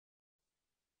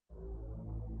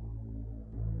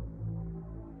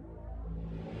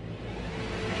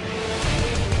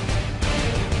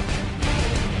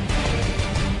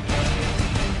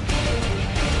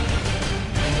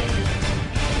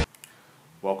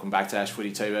welcome back to Ash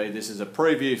Footy TV. This is a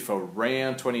preview for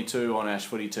round 22 on Ash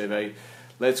Footy TV.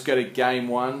 Let's go to game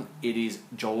one. It is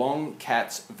Geelong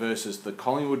Cats versus the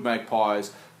Collingwood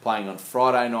Magpies playing on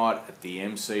Friday night at the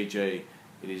MCG.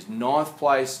 It is 9th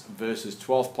place versus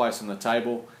 12th place on the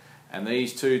table, and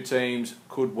these two teams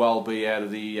could well be out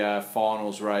of the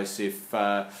finals race if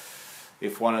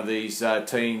one of these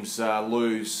teams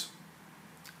lose.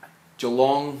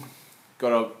 Geelong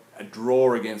got a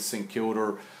draw against St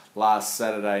Kilda last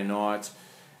Saturday night,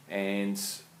 and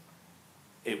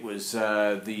it was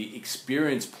the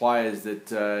experienced players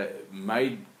that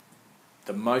made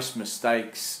the most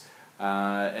mistakes.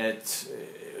 It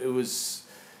was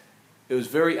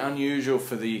very unusual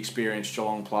for the experienced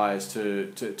Geelong players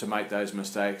to make those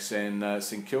mistakes, and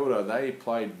St Kilda, they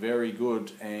played very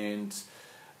good, and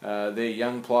their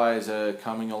young players are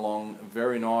coming along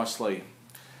very nicely.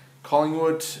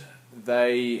 Collingwood,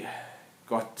 they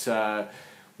got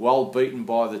well beaten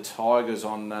by the Tigers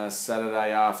on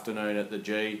Saturday afternoon at the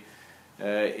G.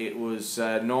 It was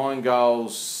 9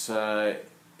 goals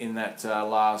in that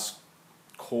last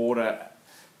quarter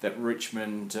that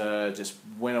Richmond just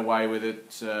went away with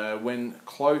it. When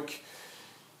Cloak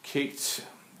kicked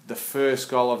the first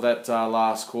goal of that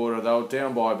last quarter, they were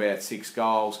down by about 6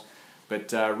 goals.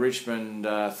 But Richmond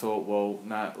thought, well,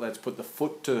 no, let's put the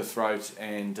foot to the throat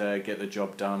and get the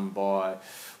job done by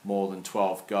more than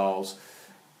 12 goals.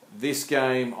 This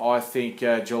game, I think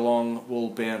Geelong will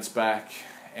bounce back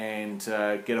and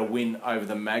get a win over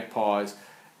the Magpies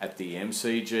at the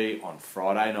MCG on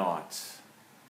Friday night.